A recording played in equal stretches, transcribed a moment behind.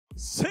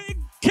赤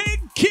血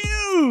球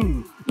長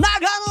野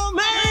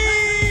芽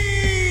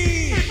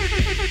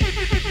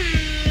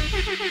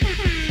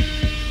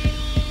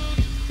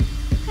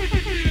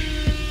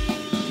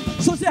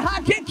郁そして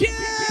白血球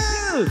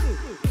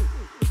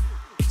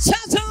佐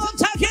藤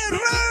健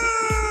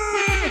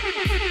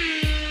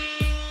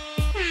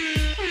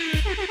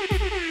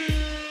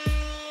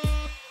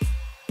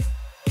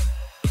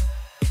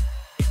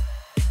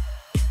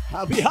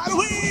ハッピーハロウ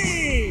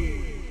ィ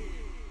ン。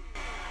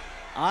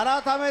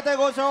改めて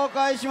ご紹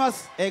介しま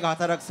す。映画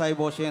働く細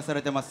胞を主演さ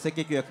れてます赤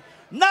血球役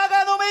永野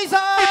芽郁さん、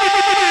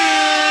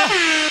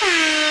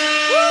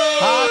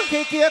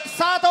白血球役佐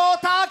藤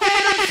健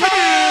さ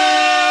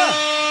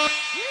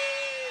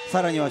ん、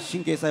さらには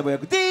神経細胞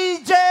役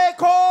DJ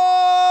コー。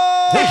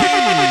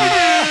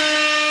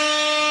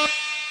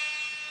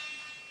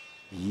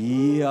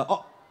いや、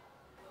あ、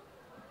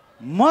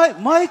マ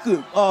イク、い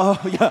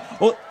や、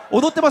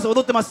踊ってます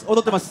踊ってます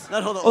踊ってます。な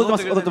るほど、踊ってま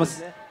す踊ってま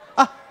す。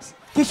あ、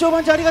決勝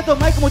番長ありがとう。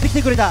マイク持ってき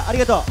てくれた。あり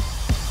がとう。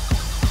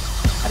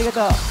ありが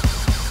とう。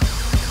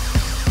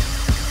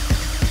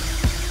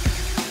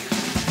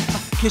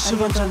決勝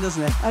番ちゃんです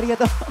ね。ありが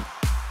とう。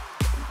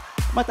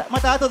ま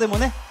た後でも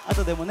ね、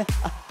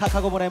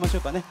カゴもらいましょ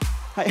うかね。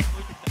はい。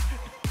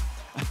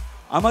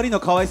あまりの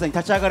可愛さに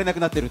立ち上がれなく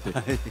なってるって。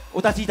お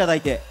立ちいただ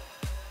いて。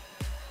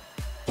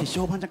決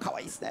勝番ちゃん可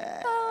愛いです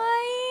ね。可愛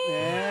い。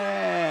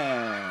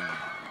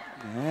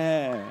ね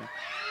え。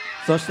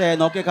そして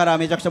のっけから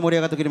めちゃくちゃ盛り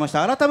上がってくれまし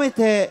た。改め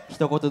て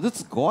一言ず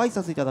つご挨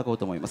拶いただこう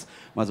と思います。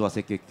まずは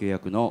赤血球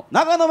役の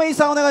永野芽郁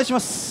さんお願いし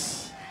ま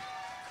す。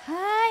は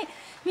い、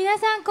皆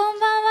さんこん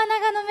ばんは、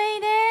永野芽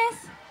郁で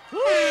す。ハ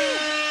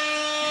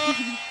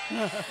ッピ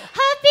ーハ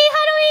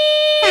ロウ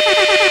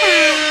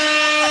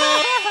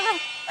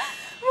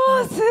ィーン。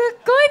もうすっ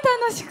ごい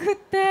楽しくっ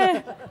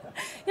て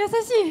優し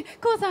い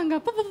コウさん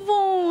がポポポ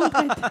ポーンと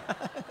か言って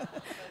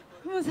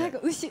もう最後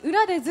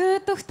裏でず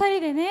っと2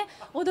人でね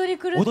踊り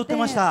狂って踊って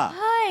ました。は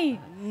い。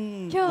今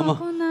日は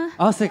こんな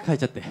汗かい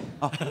ちゃって。ね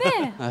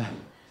え。はい。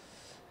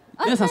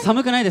皆さん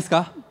寒くないです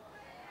か？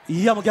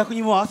いやもう逆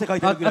にもう汗か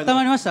いてるぐらい。温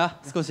まりました？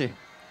少し。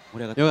盛り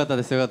上がって。よかった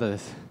ですよかったで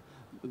す。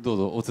どう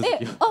ぞお続きを。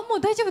もう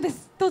大丈夫で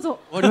す。どうぞ。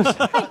終わりまし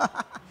た。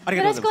はい。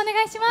よろしくお願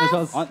いし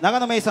ます。永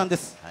野芽郁さんで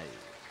す。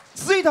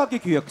続いて白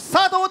血球役佐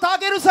藤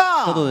健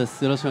さん。佐藤で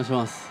す。よろしくお願いし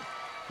ます。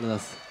ありがとうございま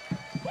す。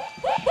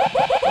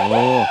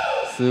おお。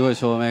すごい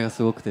照明が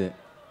すごくて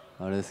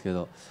あれですけ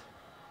ど、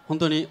本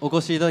当にお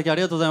越しいただきあ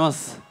りがとうございま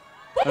す。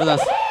ありがとうござい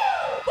ます。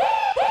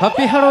ハッ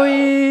ピーハロウ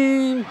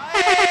ィーン。あ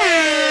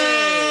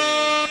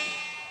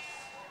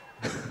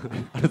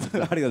りがとうご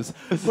ざいます。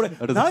これ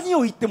何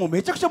を言っても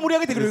めちゃくちゃ盛り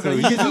上げてくれるからい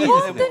いですね。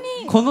本当に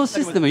この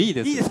システムいい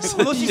です。いいです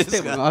ね。このシス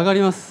テム上がり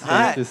ます。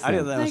はい。ありがと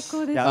うございます。最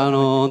高です。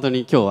本当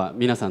に今日は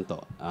皆さん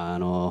とな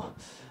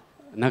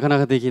かな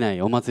かできない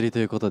お祭りと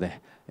いうこと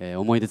で、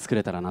思い出作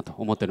れたらなと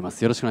思っておりま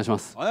す。よろしくお願いしま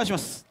す。お願いしま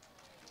す。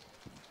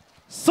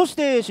そし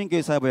て神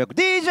経細胞役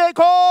DJ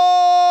コー。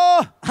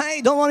は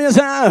い、どうも皆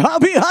さん、ハッ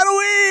ピーハロ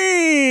ウ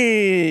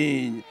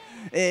ィーン。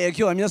今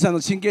日は皆さん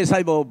の神経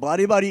細胞バ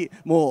リバリ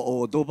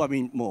もうドーパ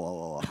ミン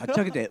もうはっち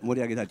ゃけて盛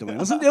り上げたいと思い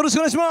ますのでよろしくお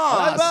願いします。お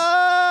願いし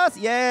ます。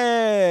イ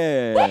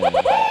エーイ。あ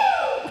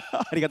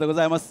りがとうご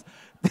ざいます。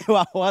で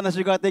はお話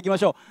伺っていきま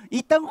しょう。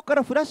一旦ここか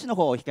らフラッシュの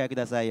方をお控えく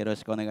ださい。よろ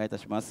しくお願いいた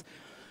します。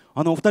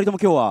お二人とも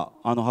今日は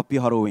ハッピ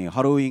ーハロウ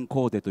ィン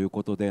コーデという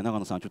ことで、長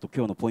野さんちょっと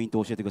今日のポイント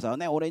を教えてください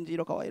ね。オレンジ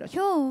色可愛らしい。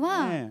今日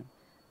は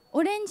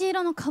オレンジ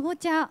色のかぼ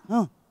ちゃ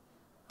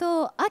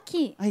と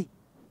秋、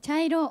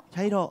茶色、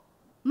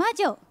魔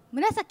女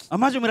紫。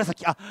魔女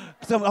紫。本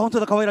当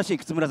だ可愛らしい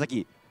靴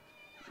紫。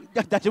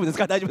大丈夫です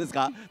か大丈夫です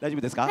か大丈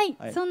夫ですか。はい、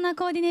そんな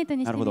コーディネート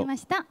にしてみま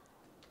した。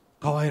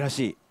可愛ら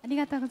しい。あり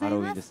がとうござい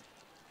ます。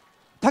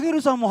たけ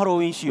るさんもハロウ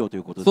ィン仕様とい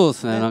うことで。そうで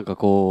すね。なんか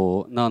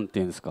こうなんて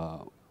いうんです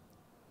か。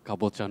か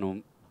ぼちゃの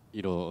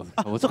色を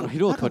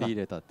取り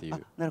入れたってい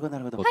う。なるほどな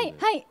るほど。はい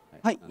は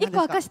い。一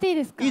個明かしていい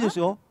ですか。いいです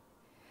よ。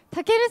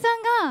たける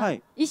さんが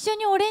一緒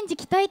にオレンジ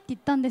着たいって言っ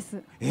たんで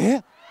す。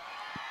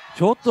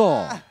ちょっ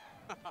と。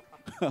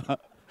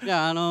い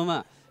や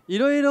い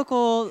ろいろ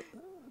こう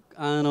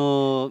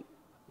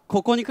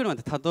ここに来るま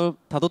でたど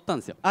ったん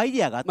ですよ。アイ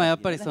ディアがあった。やっ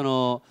ぱりそ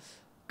の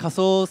仮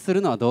装す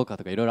るのはどうか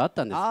とかいろいろあっ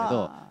たんですけ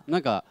ど、な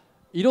んか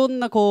いろん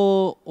な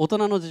こう大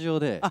人の事情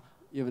で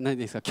何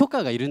ですか許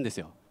可がいるんです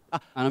よ。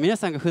皆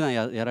さんが普段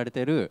やられ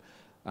てる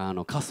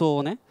仮装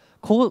をね、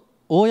こう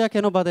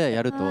公の場で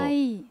やると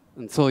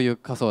そういう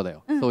仮装だ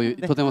よ。そうい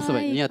うとてもすご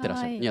い似合ってらっ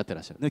しゃる。似合って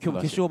らっしゃる。今日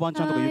も決勝番ち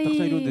ゃんとかたくさん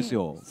いるんです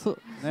よ。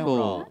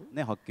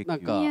ね、白血球。な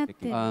んか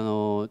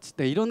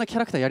いろんなキャ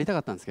ラクターやりたか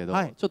ったんですけど、ち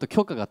ょっと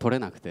許可が取れ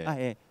なく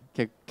て、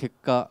結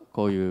果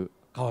こういう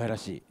可愛ら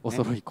しいお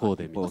揃いコー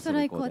デみたいな。お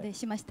揃いコーデ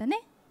しました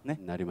ね。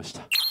なりまし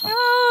た。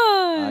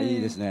い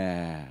いです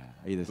ね。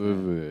いいです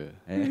ね。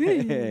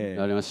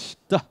なりまし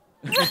た。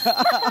い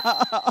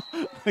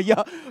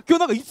や今日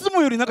なんかいつ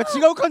もよりなんか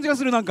違う感じが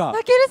する。なんか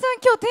たけるさん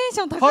今日テン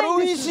ション高いんです。ハロウ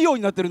ィン仕様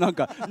になってる。なん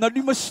かな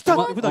りまし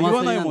たって普段言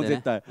わないもん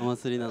絶対。お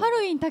祭りなんで。ハ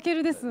ロウィンたけ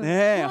るです。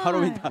ねえハロ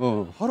ウィン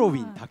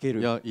たける。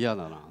いや嫌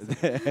だな。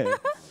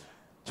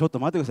ちちょっと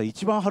待ってください、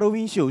一番ハロウ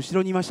ィン仕様後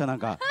ろにいました。なん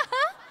か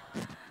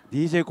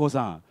DJ KOO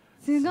さん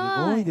す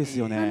ごいです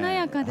よね。華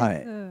やかです。は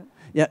い、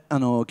いや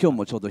今日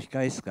もちょうど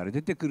控室から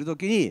出てくると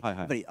きに、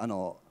やっぱり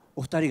お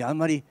二人があん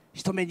まり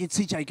人目につ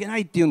いちゃいけな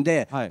いっていうん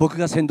で、僕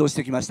が先導し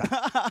てきました。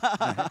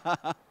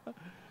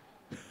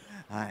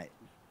はい。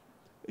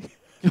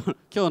今日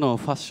の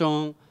ファッシ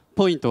ョン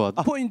ポイント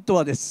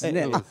はです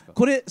ね、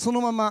これその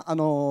まま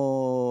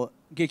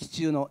劇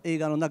中の映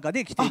画の中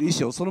で着ている衣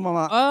装をそのま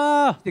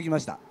ま着てきま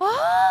した。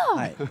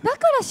はい、だか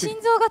ら心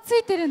臓がつ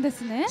いてるんで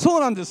すね。そう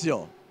なんです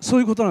よ。そう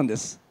いうことなんで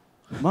す。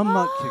まん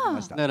ま着てき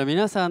ました。だから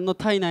皆さんの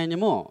体内に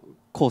も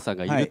KOOさん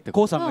がいるって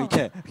KOOさんがい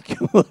て、今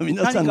日は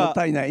皆さんの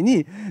体内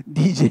に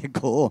DJ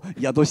KOOを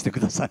宿して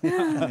ください。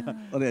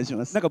お願いし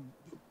ます。なんか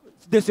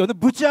ですよね、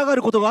ぶち上が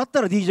ることがあっ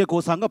たら DJ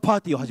KOOさんがパー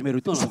ティーを始め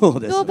ると。そう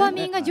ですね。ドーパ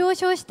ミンが上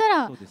昇した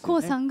ら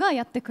KOOさんが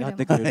やってくれる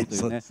とい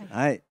うね。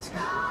はい。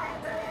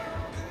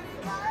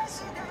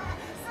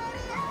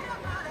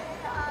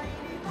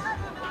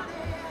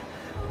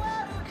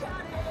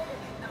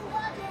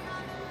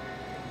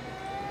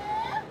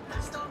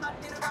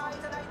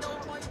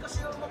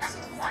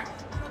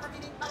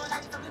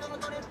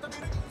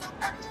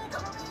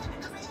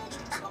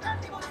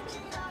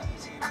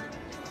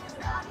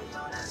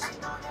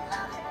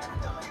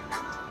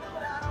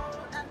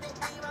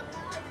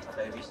お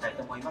呼びしたい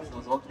と思います。ど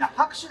うぞ大きな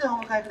拍手でお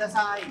迎えくだ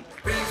さい。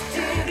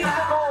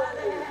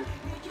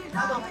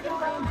長野芽郁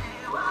さ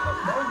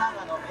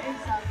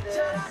んです。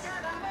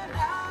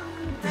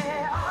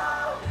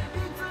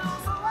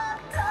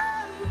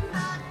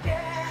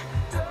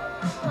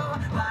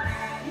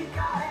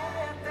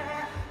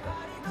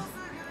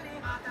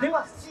で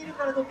はスチール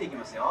から取っていき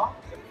ますよ。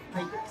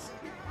はい。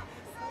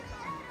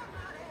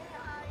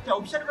じゃあオ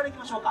フィシャルからいき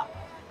ましょうか。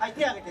はい、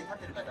手を挙げて立っ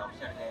てる方はオフィ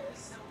シャルで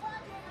す。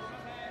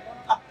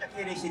あ、じゃあ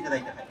敬礼していただ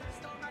いて、はい。は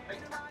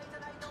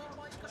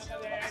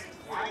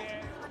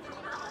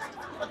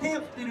い、手を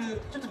振って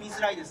る、ちょっと見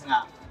づらいです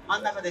が、真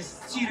ん中で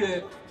す。スチー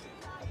ル。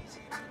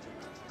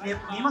見え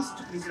ます？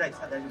ちょっと見づらいで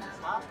すか？大丈夫です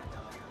か？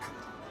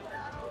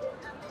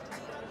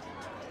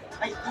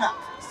はい、今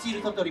スチー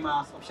ル取っており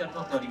ます。オフィシャル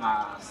取っており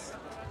ます。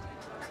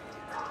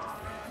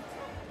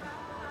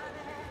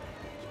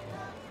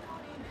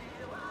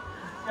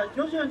じゃあ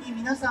徐々に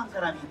皆さんか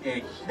ら見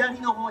て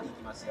左の方に行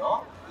きます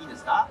よ。いいで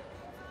すか？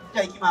じ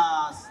ゃあ行き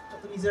ます。ちょ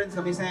っと見づらいんです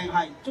が目線、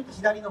はい、ちょっと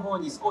左の方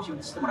に少し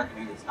移してもらっても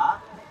いいです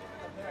か？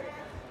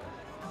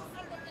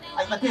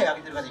はい、今手を挙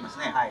げてる方います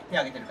ね。はい、手を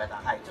挙げてる方、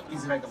はい、ちょっと見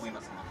づらいと思い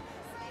ますが、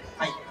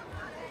はい、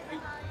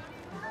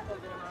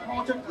はい、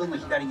もうちょっとどんどん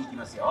左に行き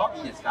ますよ。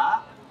いいです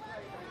か？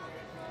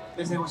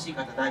目線欲しい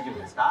方大丈夫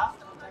ですか？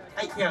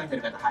はい、手を挙げて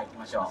る方、はい、行き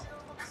ましょう。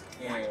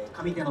上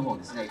手の方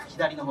ですね、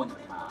左の方に行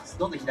きます。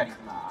どんどん左に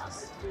行きま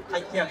す。は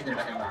い、手を挙げてる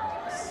方い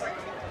ます。はい、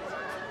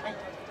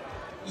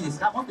いいです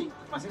か？もっと行き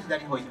ますよ。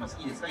左の方行きます。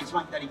いいですか？一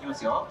番左行きま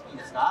すよ。いい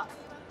ですか？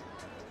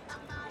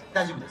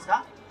大丈夫です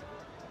か？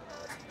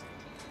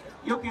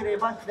よけれ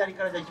ば左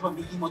からじゃあ一番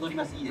右に戻り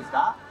ます。いいです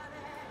か？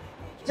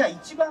じゃあ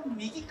一番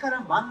右か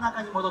ら真ん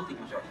中に戻ってい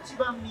きましょう。一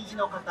番右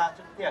の方、ちょ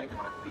っと手を挙げて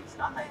もらってもいいです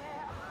か？はい。は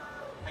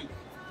い。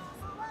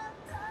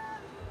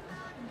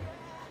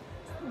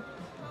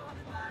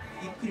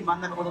ゆっくり真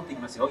ん中戻ってい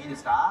きますよ。いいで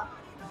すか？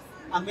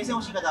目線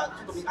欲しい方、ちょ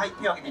っと、はい、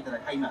手を挙げていただい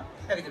て、はい、今、手を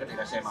挙げてる方い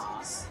らっしゃい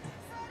ます。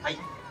はい。い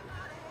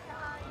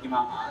き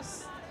ま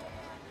す。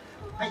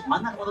はい、真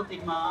ん中戻ってい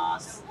きま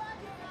す。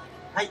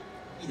はい、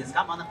いいです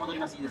か？真ん中戻り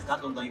ます。いいですか？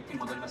どんどんゆっくり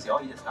戻ります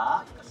よ。いいです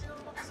か？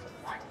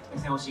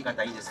目線欲しい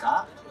方、いいです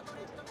か？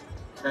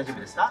大丈夫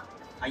ですか？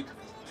はい。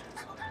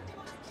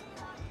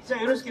じゃ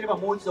あよろしければ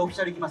もう一度オフィ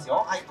シャルいきます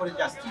よ。はい、これじ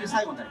ゃあスチール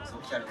最後になります。オ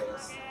フィシャルで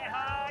す。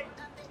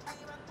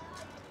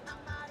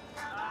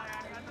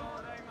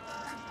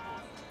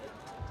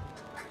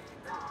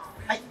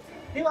はい、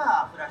で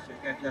はフラッシュお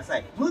控えくださ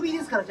い。ムービー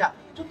ですから、じゃあ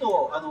ちょっ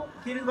と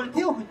敬礼の場に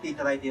手を振ってい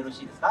ただいてよろ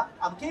しいですか？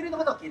敬礼の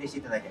方は敬礼して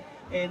いただい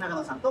て、長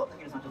野さんと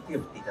武尊さんと手を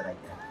振っていただいて、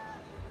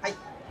はい、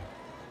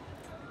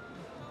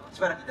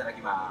しばらくいただ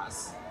きま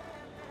す。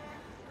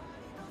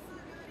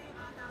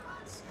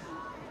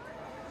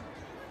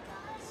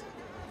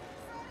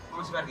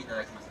もうしばらくいた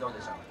だきます。どう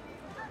でしょ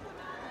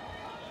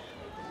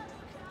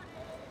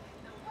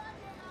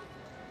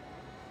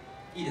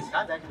う？いいです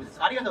か？大丈夫です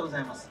か？ありがとうござ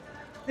います。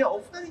ではお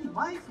二人に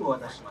マイクを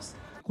渡します。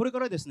これか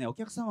らですね、お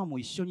客様も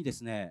一緒にで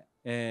すね、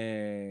こう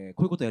いう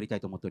ことをやりたい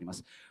と思っておりま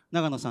す。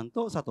長野さん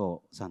と佐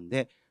藤さん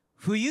で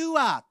冬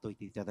はと言っ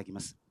ていただき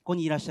ます。ここ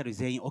にいらっしゃる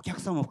全員、お客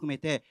様も含め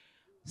て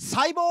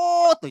細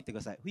胞と言ってく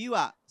ださい。冬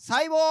は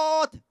細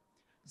胞って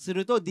す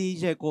ると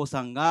DJ KOO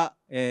さんが、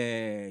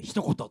一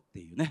言って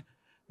いうね、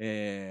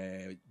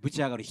ぶち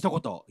上がる一言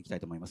いきたい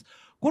と思います。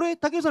これ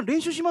武尊さん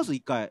練習します？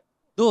一回。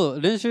ど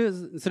う練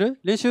習する？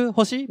練習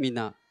欲しい？みん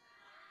な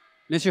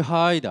練習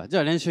はいだ。じゃ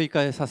あ練習一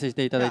回させ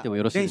ていただいても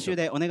よろしいでしょう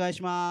か？練習でお願い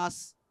しま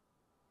す。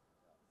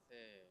せ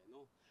ー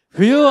の。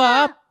冬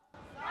は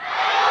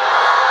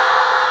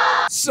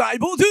細胞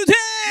トゥーテ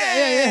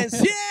ンス！イ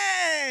エ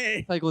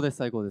ーイ！最高です、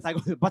最高です。最後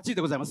バッチリ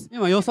でございます。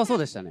今良さそう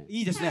でしたね。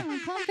いいですね。完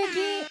璧。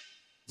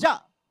じゃ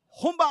あ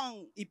本番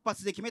一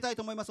発で決めたい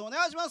と思います。お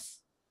願いしま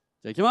す。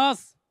じゃあいきま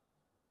す。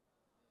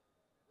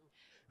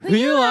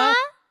冬は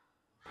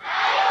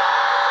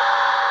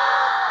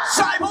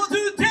最後ま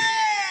で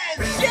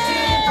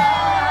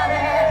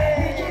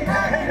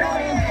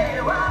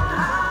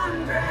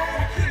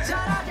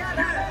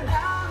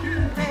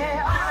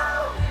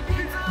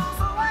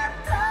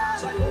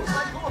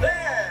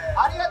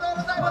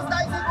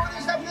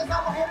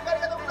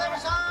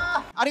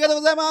ありがとう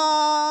ござい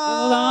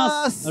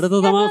ます。ありがと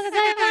うございます。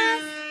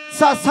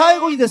さあ最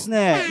後にです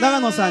ね、長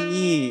野さん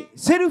に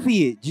セルフ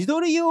ィー自撮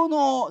り用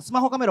のスマ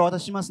ホカメラをお渡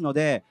ししますの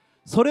で、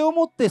それを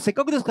持ってせっ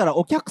かくですから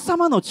お客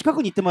様の近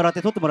くに行ってもらっ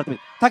て撮ってもらって、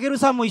たける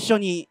さんも一緒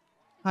に、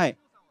はい、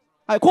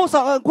はい、KOO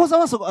さんは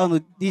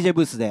DJ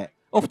ブースで、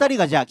お二人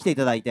がじゃあ来てい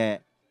ただい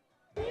て、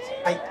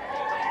はい。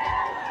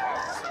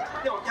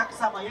でお客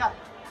様や、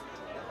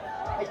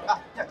はい、じ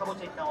ゃあかぼ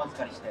ちゃ一旦お預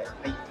かりして、はい。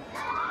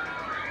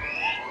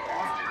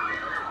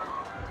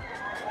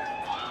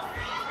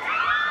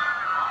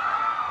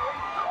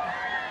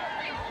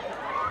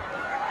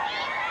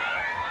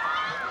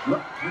や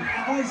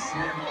ばいっす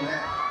ね、もうね。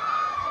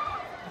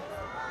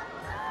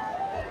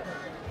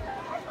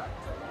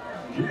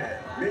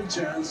めい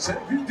ちゃん、セル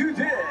フィードゥ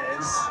で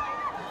す。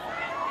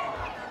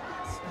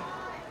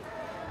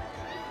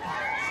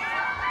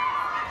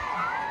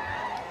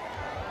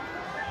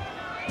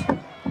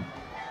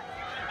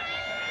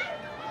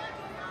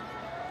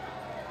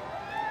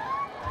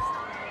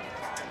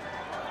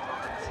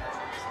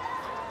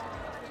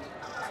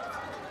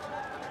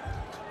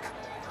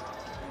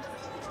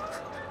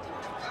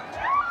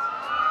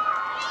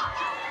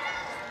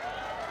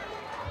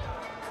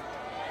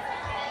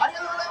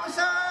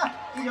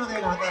以上で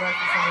はたらく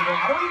細胞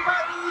ハロウィンパー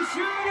ティー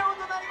終了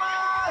となりま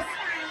す。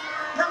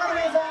長野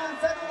芽郁さん、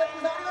佐藤健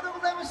さん、ありがとうご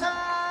ざいました。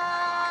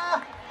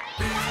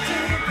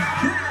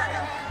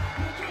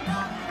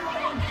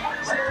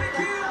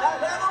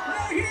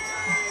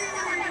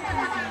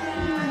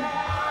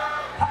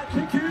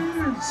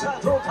佐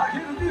藤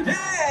健です。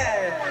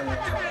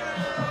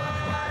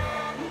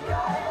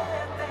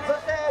そ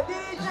して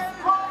DJ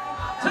コー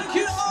Thank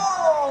you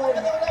all。 あり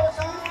がとうございまし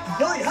た。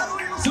良いハロウ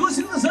ィンを過ごし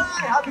てください。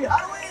ハッピーハ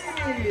ロウィン。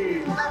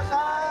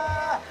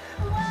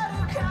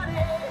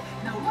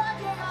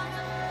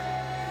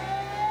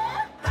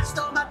立ち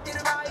止まって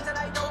る場合じゃ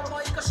ないと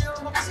思い越しを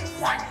動かし